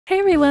Hey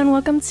everyone,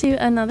 welcome to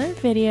another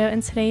video. In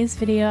today's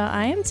video,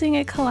 I am doing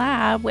a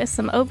collab with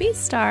some OB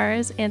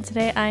stars, and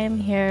today I am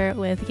here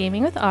with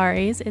Gaming with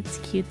Aries. It's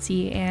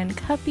Cutesy and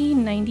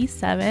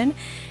Cuppy97,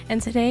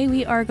 and today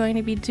we are going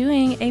to be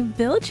doing a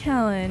build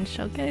challenge.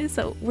 Okay,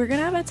 so we're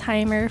gonna have a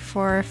timer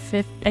for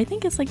I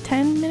think it's like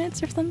 10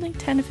 minutes or something,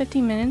 10 to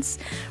 15 minutes.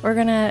 We're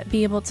gonna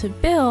be able to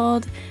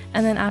build,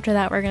 and then after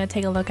that, we're gonna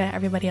take a look at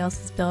everybody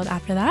else's build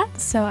after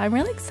that. So I'm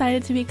really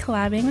excited to be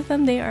collabing with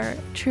them. They are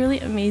truly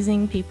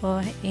amazing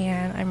people,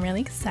 and I'm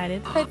really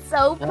excited. It's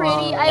so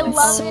pretty. I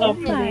love it. Oh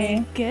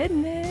my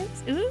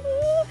goodness. Ooh.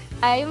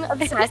 I'm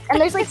obsessed.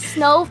 And there's like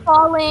snow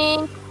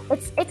falling.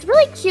 It's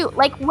really cute.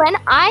 Like when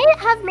I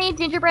have made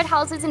gingerbread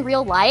houses in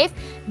real life,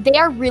 they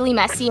are really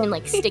messy and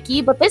like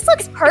sticky, but this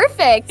looks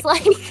perfect.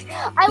 Like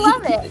I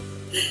love it.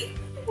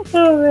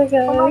 Oh my gosh.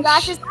 Oh my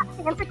gosh, is that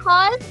Santa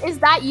Claus? Is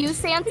that you,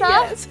 Santa?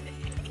 Yes.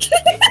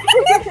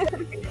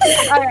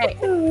 All right.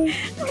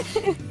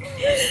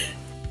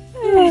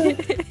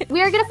 We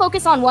are going to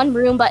focus on one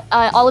room, but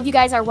all of you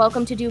guys are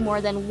welcome to do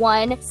more than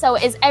one. So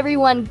is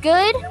everyone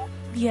good?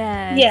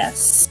 Yes.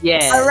 Yes.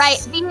 Yes. All right.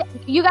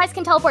 You guys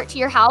can teleport to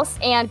your house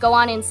and go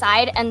on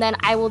inside, and then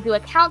I will do a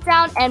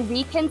countdown, and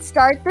we can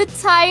start the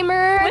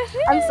timer.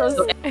 I'm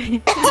so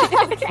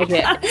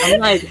Okay, I'm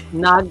like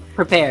not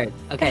prepared.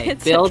 Okay,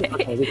 It's build. okay.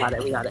 Okay, we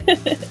got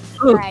it.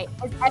 All right.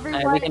 Is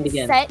everyone we can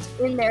begin. set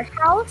in their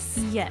house?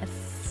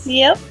 Yes.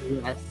 Yep.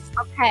 Yes.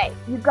 Okay,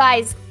 you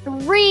guys,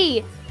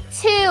 3,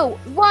 2,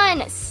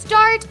 1,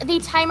 start. The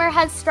timer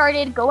has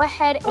started. Go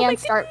ahead and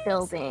start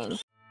building.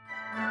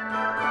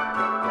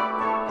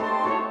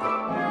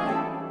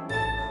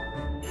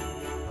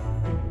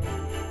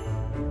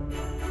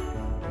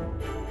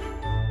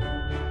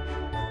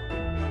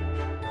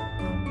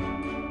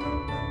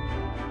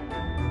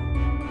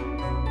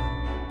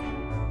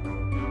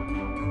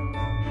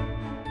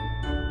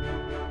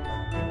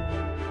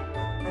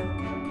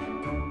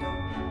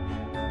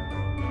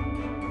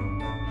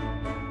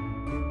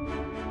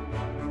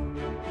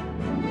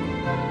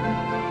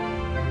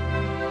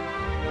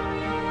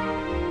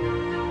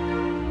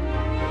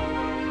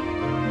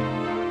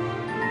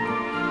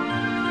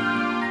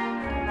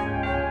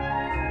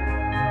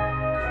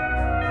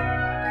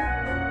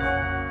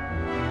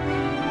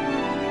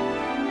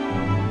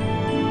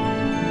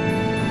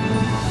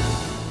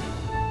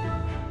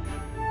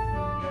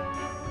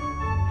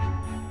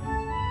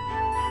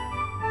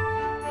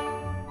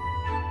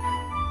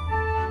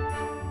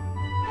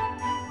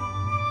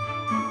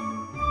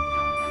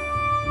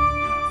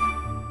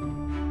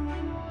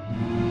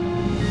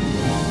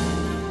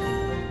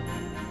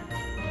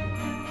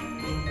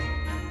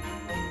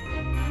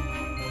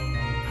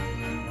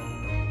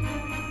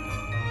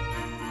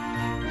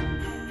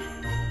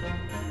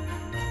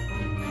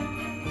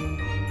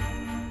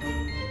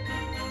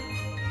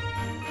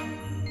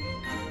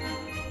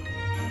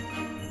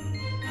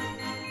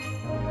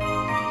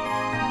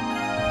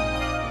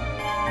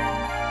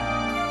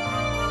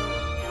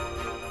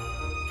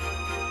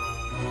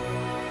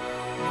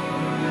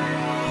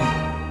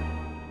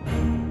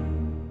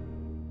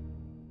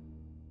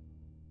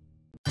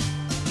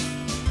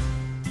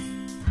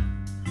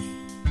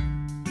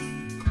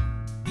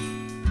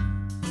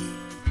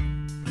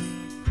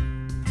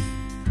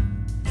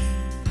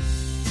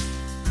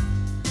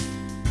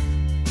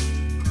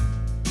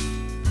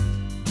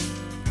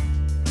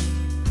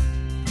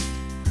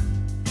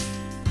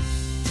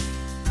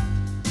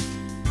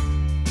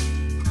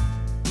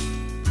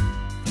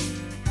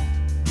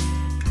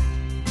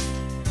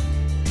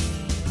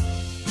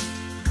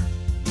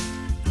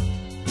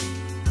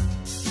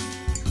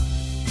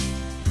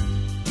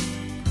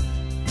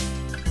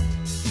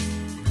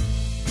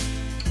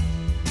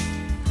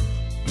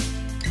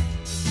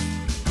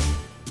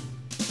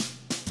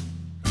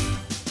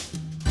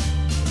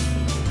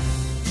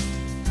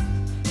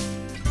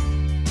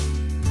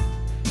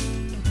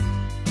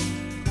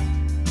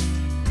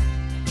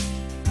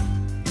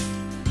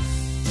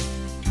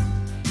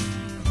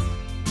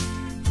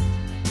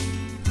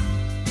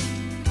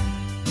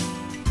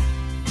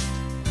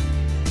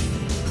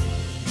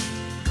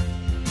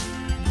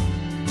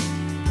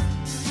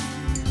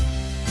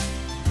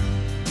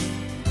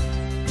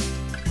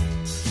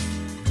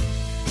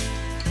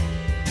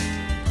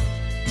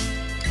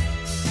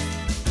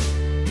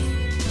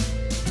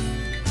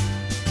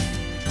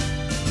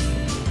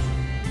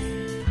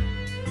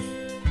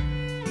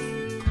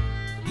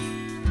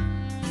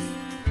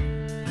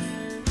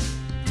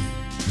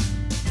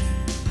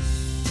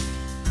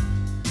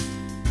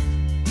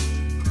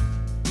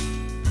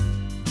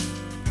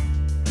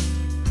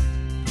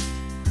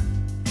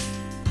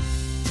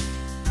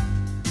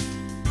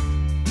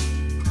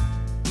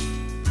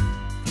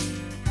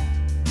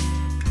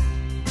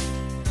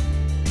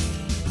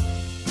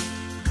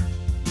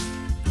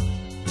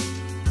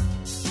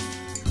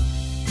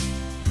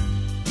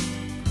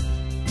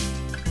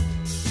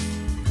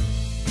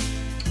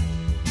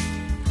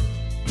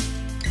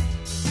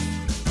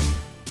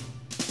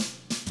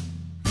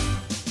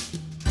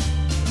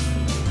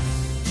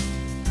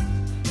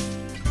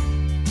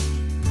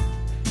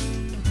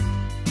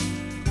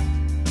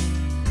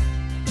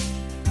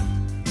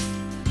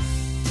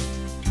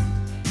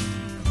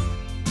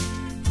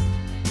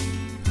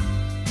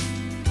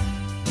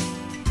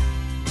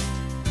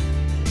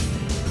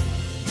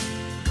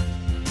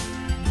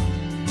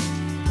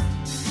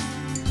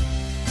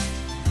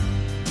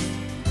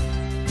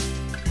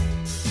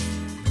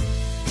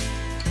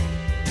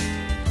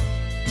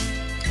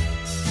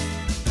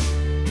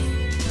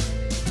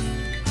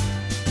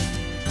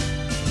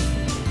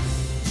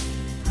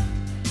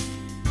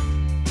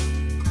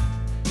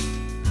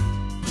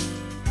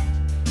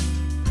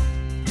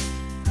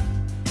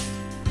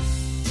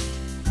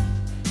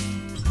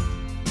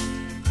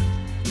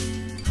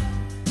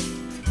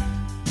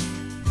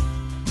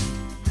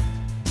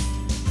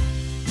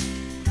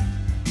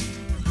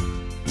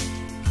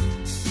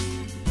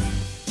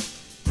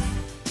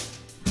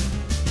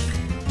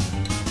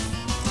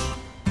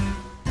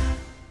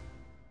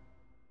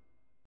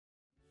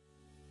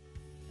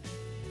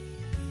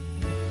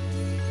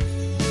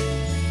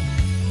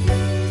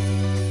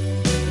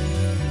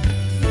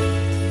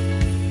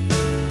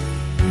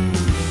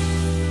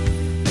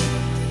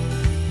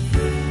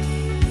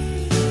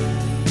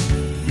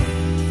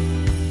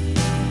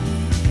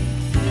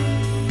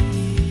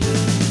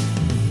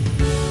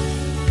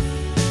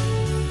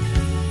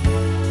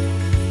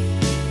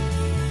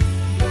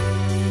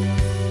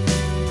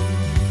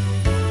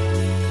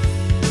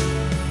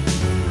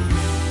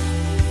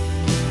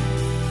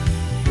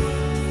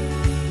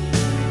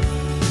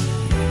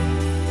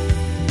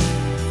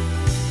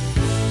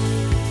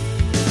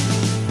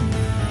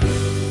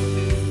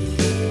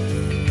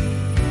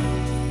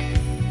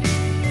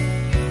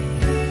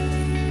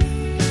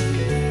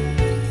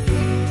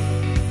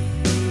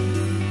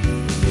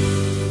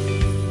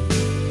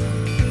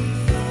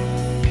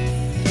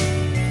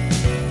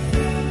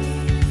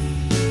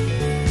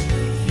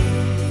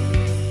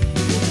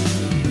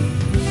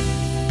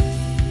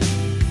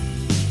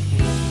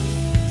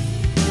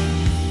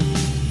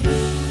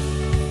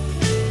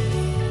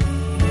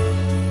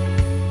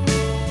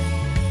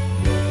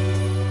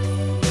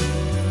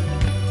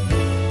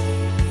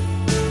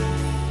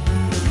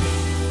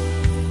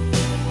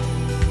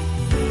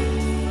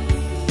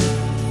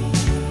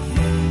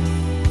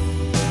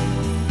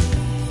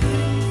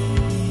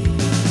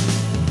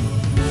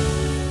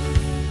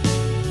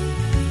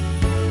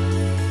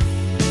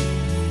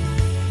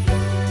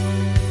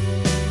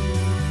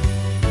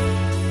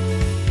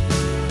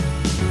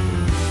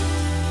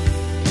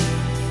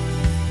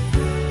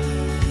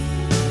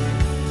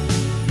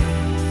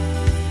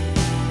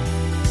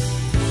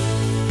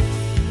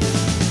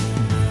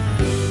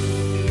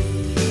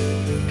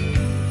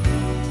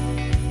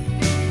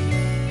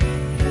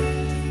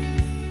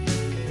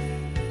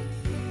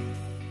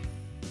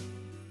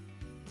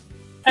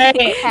 Alright,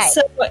 Okay.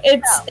 so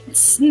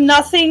it's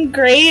nothing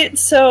great,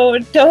 so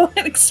don't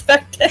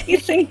expect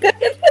anything good.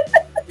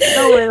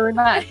 No, we're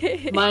not.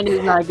 Mine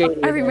is not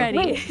great. Are we either.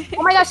 ready?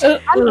 Oh my gosh, I'm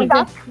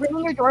stuck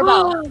ringing your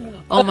doorbell.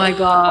 Oh my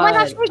god. Oh my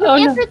gosh, wait, you Oh,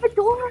 no. answered the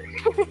door.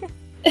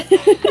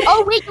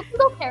 Oh wait, you can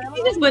go caramel.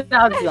 He just went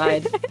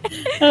outside.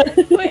 Wait,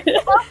 Oh, wait,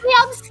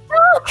 I'm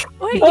stuck.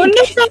 wait. Oh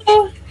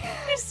no!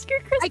 Your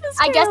Christmas I guess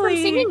I'm caroling.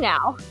 singing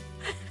now.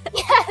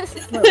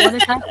 Yes. What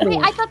is happening?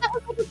 Wait, I thought that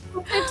was like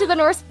exclusive to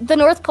the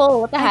North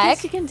Pole. What the I heck?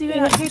 guess you can do it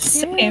out here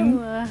Same.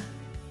 too.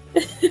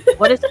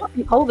 What is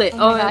he holding? Oh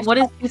my Oh, gosh. what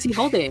is Lucy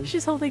holding?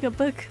 She's holding a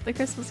book, the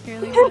Christmas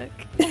caroling book.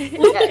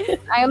 Yes,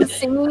 I am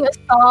singing a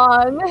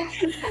song.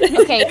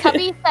 Okay,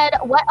 Cubby said,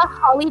 "What a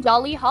holly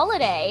jolly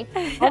holiday!"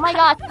 Oh my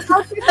gosh,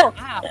 how beautiful!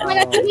 Oh my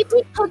gosh, can you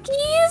take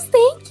cookies?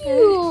 Thank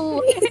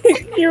you.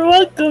 You're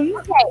welcome.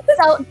 Okay,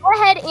 so go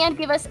ahead and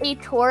give us a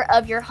tour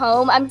of your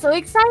home. I'm so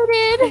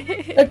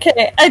excited.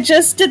 Okay, I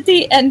just did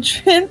the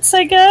entrance,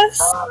 I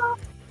guess.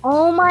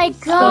 Oh my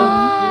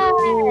god!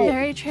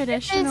 Very This is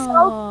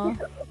traditional.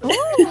 so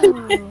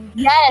Ooh.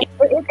 Yes,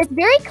 it's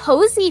very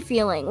cozy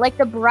feeling, like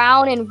the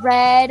brown and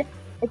red.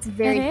 It's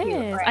very It cute.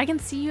 is. Alright. I can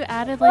see you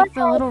added like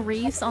the little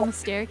reefs on the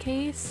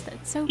staircase.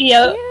 That's so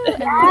Yep.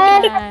 cute. I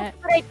love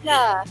that. Good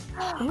idea.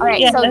 All right,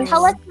 Yes. so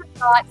tell us your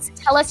thoughts.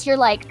 Tell us your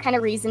like kind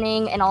of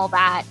reasoning and all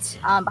that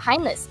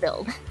behind this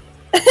build.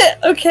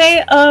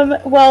 Okay,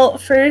 well,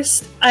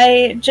 first,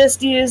 I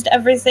just used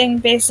everything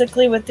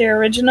basically with the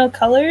original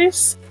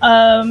colors,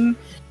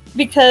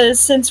 because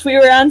since we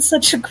were on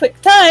such a quick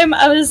time,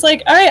 I was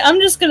like, alright, I'm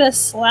just gonna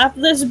slap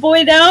this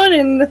boy down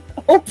and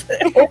hope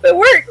it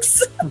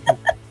works.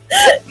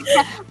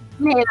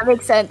 Yeah, that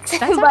makes sense.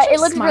 That's but actually it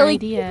looks a smart really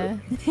idea.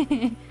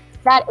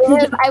 That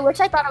is. I wish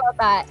I thought about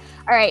that.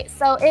 All right,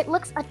 so it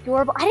looks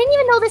adorable. I didn't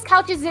even know this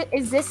couch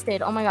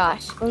existed. Oh my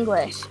gosh,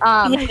 English. Yes,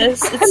 I'm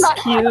it's not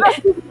cute.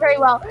 speaking very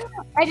well.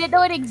 I didn't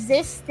know it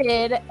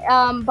existed.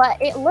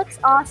 But it looks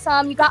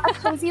awesome. You got a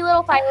cozy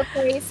little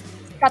fireplace.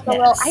 Got the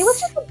little. I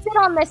wish you could sit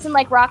on this and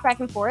like rock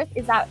back and forth.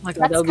 Is that Oh my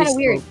god, that's that would kind of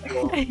be weird? so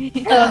cool.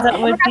 Oh, that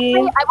would be. I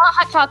want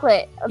hot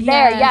chocolate.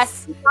 There,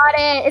 yes, you got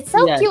it. It's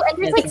so Yes, cute, and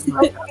there's yes, like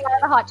smoke coming out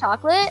of the hot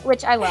chocolate,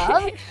 which I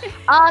love.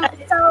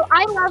 So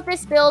I love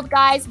this build,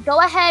 guys. Go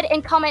ahead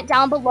and comment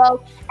down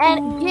below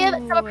and give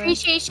some Ooh.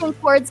 appreciation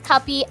towards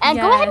Cuppy, and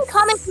go ahead and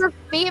comment Yes. your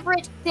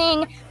favorite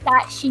thing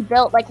that she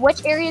built. Like,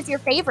 which area is your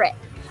favorite?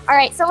 All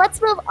right, so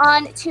let's move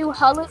on to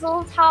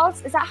Halizzle's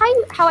house. Is that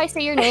how I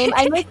say your name?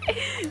 I make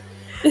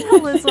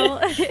Halizzle.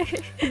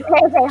 okay,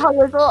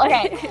 Halizzle.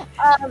 Okay.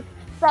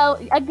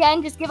 So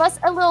again, just give us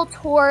a little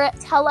tour.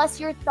 Tell us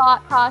your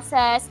thought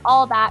process,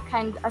 all that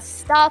kind of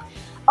stuff.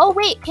 Oh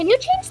wait, can you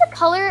change the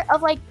color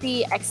of like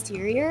the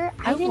exterior?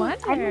 I didn't know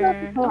if you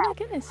wonder. Oh can. my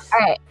goodness. All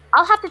right,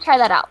 I'll have to try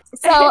that out.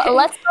 So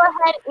let's go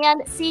ahead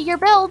and see your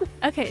build.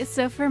 Okay,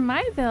 so for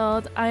my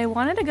build, I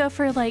wanted to go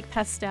for like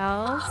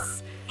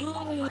pastels.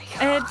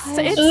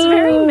 It's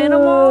very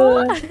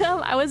minimal.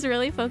 I was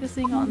really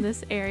focusing on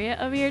this area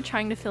over here,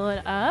 trying to fill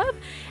it up.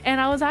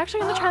 And I was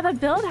actually gonna try the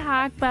build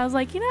hack, but I was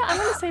like, you know, I'm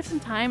gonna save some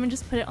time and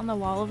just put it on the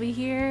wall over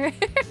here.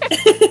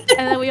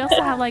 And then we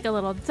also have like a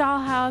little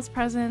dollhouse,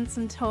 presents,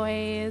 and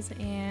toys,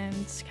 and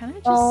kind of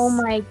just Oh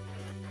my!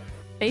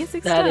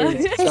 basic That stuff.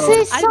 is This so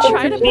is I so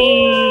tried to- cute.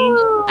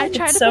 I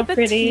tried It's to so put the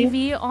pretty.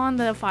 TV on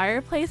the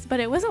fireplace, but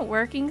it wasn't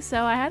working,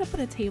 so I had to put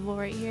a table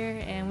right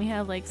here, and we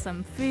have like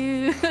some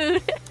food.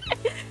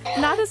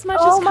 Not as much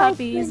Oh as my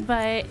Cuppy's,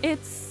 but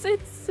it's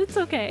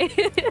okay.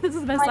 This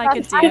is the best Oh I my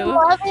could gosh, I do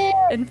love it.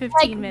 in 15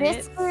 Like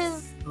minutes.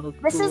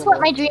 this is what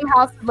my dream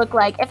house would look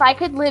like. If I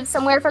could live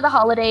somewhere for the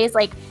holidays,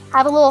 like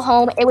have a little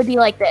home, it would be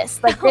like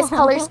this. Like this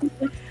color scheme,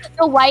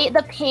 the white,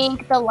 the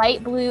pink, the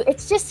light blue.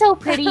 It's just so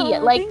pretty.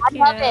 Like I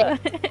love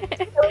it.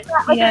 So we've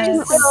got like Yes.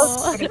 a little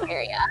sitting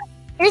area.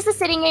 Here's the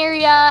sitting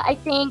area. I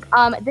think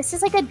this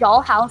is like a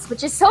doll house,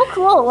 which is so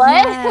cool. What?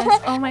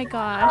 Yes. Oh my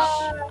gosh.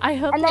 I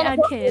hope And they then add it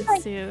looks kids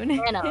like soon.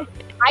 Piano.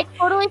 I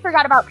totally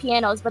forgot about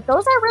pianos, but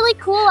those are really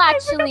cool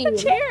actually. The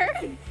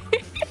chair.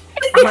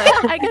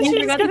 I guess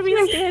she's gonna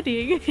be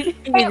standing. Hey,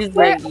 just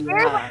we're like,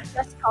 yeah.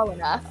 just tall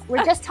enough.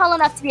 We're just tall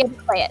enough to be able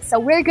to play it, so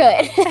we're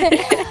good. So,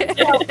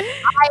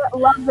 I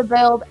love the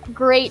build.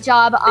 Great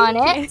job on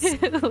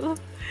it.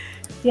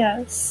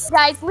 Yes.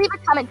 Guys, leave a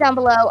comment down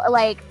below.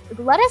 Like,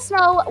 let us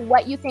know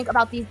what you think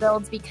about these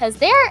builds because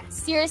they're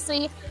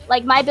seriously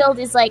like my build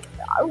is like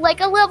a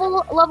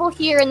level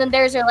here, and then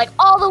theirs are like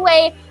all the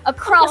way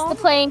across the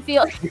playing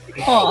field.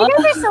 Aw. You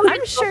guys are so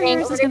I'm sure good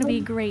yours is gonna be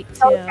great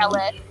so too.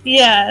 jealous.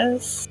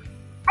 Yes.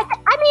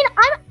 I mean,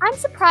 I'm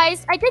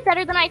surprised. I did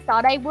better than I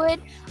thought I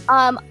would.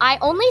 I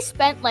only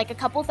spent like a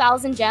couple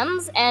thousand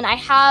gems, and I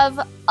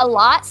have a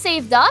lot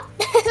saved up.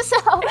 So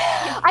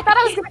I thought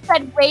I was gonna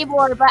spend way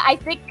more, but I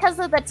think because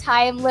of the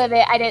time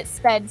limit, I didn't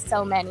spend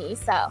so many.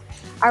 So,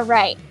 all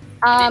right.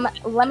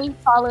 Let me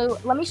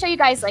show you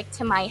guys like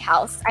to my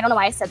house. I don't know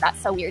why I said that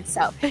so weird.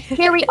 So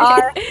here we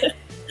are.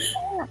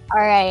 All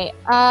right.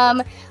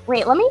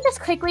 Wait, let me just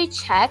quickly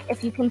check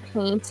if you can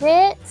paint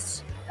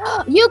it.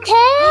 You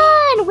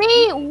can!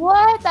 Wait,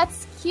 what?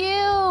 That's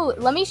cute.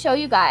 Let me show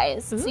you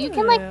guys. So you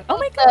can like. Oh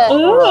my the- god!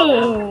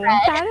 Ooh.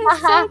 That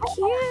is so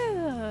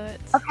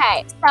cute.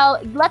 Okay, so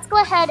let's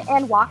go ahead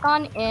and walk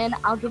on in.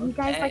 I'll give you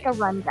guys like a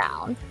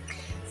rundown.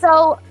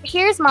 So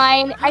here's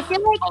mine. I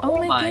feel like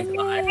Oh it's my very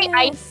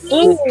goodness!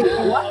 icy.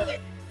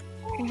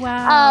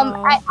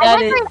 Wow. I That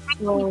went is for an icy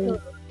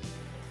theme.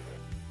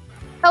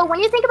 So when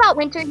you think about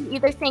winter, you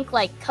either think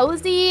like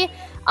cozy,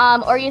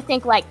 or you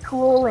think like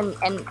cool and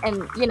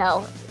you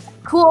know,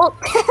 cool.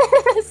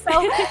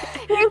 So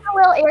here's a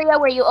little area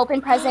where you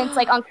open presents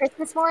like on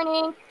Christmas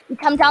morning. You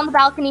come down the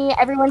balcony,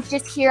 everyone's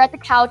just here at the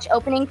couch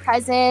opening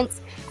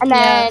presents, and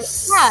then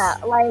Yes. yeah,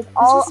 like This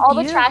all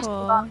is the trash.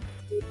 beautiful.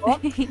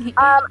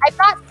 I've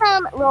got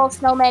some little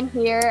snowmen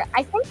here.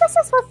 I think this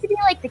is supposed to be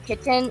like the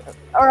kitchen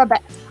or a bed.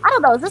 I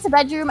don't know. Is this a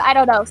bedroom? I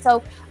don't know.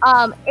 So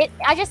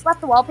I just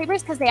left the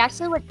wallpapers because they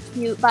actually look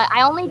cute, but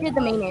I only did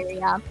the main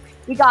area.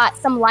 We got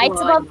some lights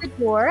above the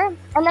door,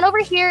 and then over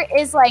here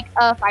is like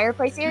a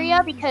fireplace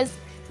area because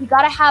you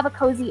gotta have a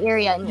cozy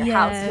area in your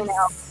house, you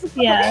know.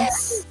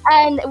 Yes.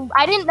 And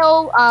I didn't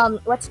know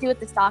what to do with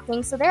the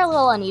stockings, so they're a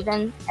little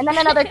uneven. And then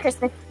another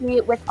Christmas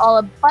tree with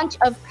a bunch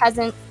of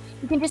presents.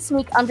 You can just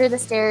sneak under the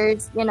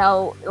stairs, you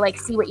know, like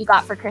see what you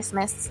got for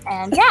Christmas,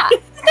 and yeah.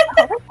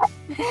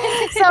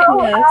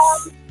 So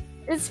Yes.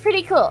 it's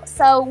pretty cool.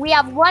 So we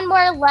have one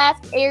more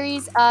left.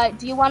 Aries,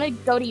 do you want to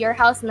go to your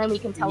house and then we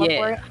can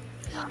teleport?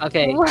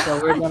 Okay, so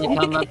we're gonna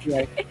come up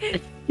here.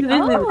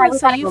 Oh,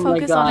 so you Oh my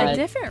focus on a God.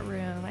 different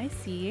room. I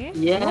see.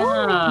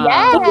 Yeah.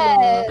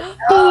 Yes.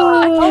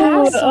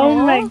 Oh, castle. oh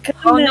my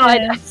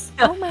goodness.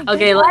 Oh, no, Oh my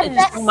Okay, goodness.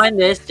 just don't mind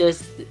this.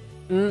 Just,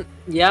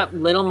 yep,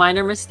 little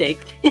minor mistake.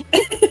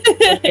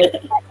 Okay.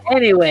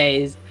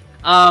 Anyways,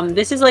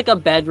 this is like a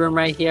bedroom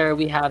right here.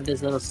 We have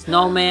this little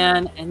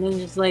snowman, and then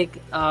just like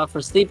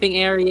for sleeping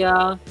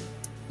area.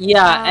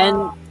 Yeah, Wow.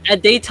 and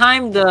at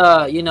daytime,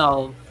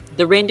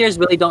 the reindeers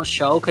really don't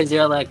show because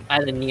they're like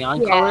either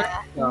neon color.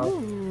 So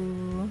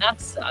Ooh. that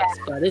sucks,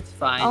 but it's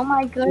fine. Oh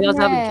my We goodness.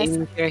 also have a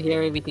gaming chair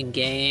here. We can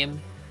game.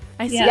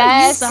 I see.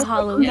 Yes. The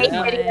Halloween Make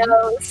one.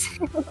 videos.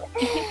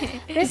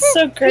 This It's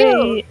so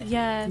great.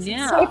 Yes.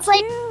 Yeah. So It's like-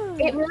 cute.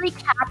 It really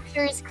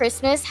captures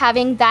Christmas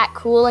having that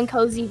cool and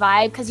cozy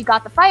vibe because you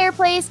got the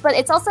fireplace, but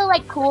it's also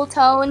like cool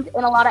toned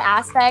in a lot of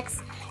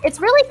aspects. It's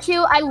really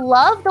cute. I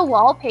love the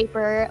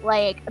wallpaper,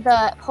 like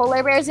the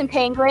polar bears and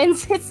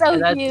penguins. It's so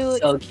That's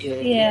cute. so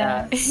cute.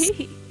 Yeah.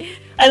 I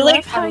I like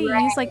love how you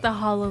use like the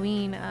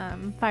Halloween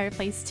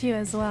fireplace too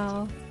as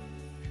well.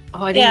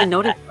 Oh, I didn't even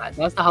notice that.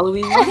 That's the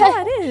Halloween one.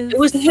 Yeah, it is. It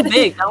was too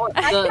big. That was,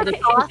 the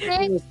Gothic?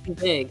 thing was too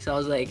big, so I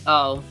was like,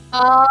 oh,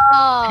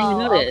 Oh, didn't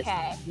notice.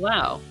 okay.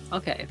 wow,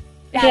 okay.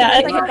 Yeah,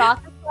 Yeah, there's I like a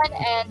gothic one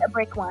and a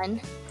brick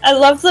one. I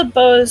love the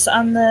bows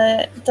on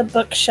the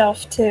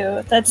bookshelf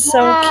too. That's so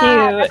Yeah,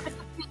 cute. that's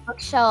a cute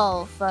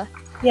bookshelf.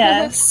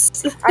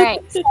 Yes. All right,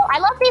 so I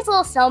love these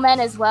little snowmen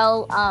as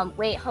well.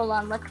 Wait, hold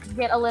on. Let's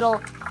get a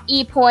little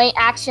E-point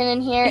action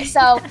in here.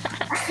 So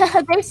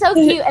they're so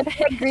cute and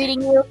they're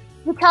greeting you.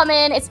 You come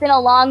in, it's been a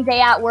long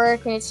day at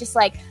work, and it's just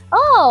like,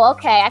 oh,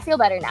 okay, I feel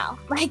better now.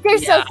 Like, they're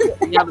so cute.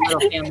 We have a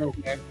little family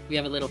here. We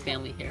have a little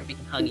family here. We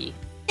can hug you.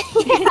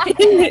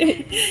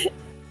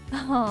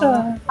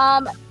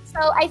 Aw. So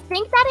I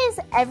think that is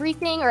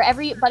everything or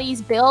everybody's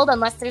build,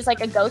 unless there's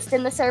like a ghost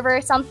in the server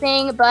or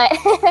something. But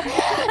this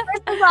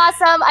was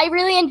awesome. I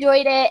really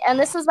enjoyed it, and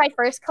this was my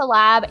first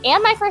collab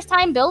and my first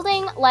time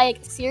building. Like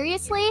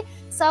seriously,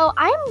 so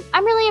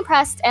I'm really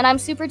impressed, and I'm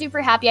super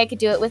duper happy I could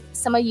do it with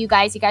some of you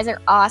guys. You guys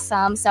are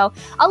awesome. So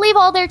I'll leave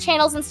all their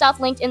channels and stuff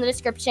linked in the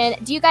description.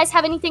 Do you guys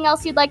have anything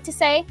else you'd like to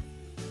say?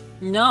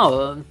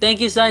 No, thank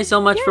you guys so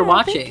much for Yeah,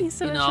 watching. Thank you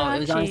so much for it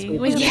was honestly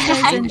watching. We hope you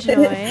guys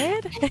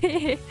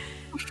enjoyed.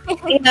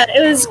 Yeah,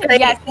 it was great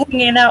Yes.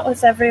 hanging out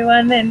with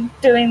everyone and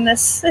doing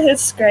this.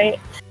 It's great.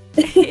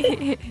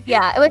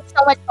 Yeah, it was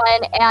so much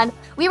fun, and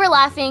we were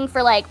laughing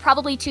for like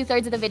probably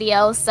 2/3 of the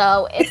video,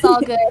 so it's all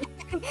good.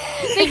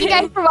 Thank you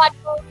guys for watching.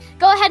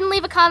 Go ahead and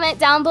leave a comment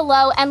down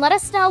below and let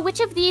us know which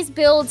of these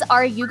builds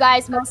are you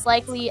guys most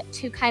likely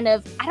to kind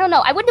of, I don't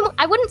know, I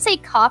wouldn't say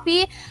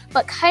copy,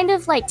 but kind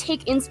of like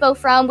take inspo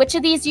from. Which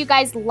of these you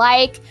guys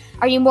like?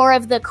 Are you more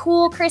of the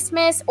cool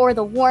Christmas or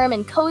the warm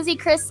and cozy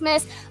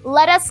Christmas?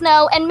 Let us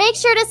know, and make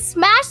sure to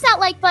smash that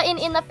like button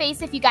in the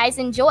face if you guys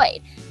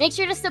enjoyed. Make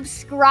sure to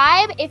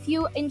subscribe if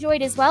you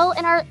enjoyed as well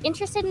and are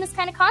interested in this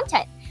kind of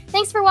content.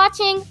 Thanks for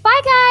watching.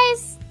 Bye,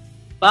 guys!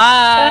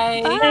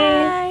 Bye. Bye.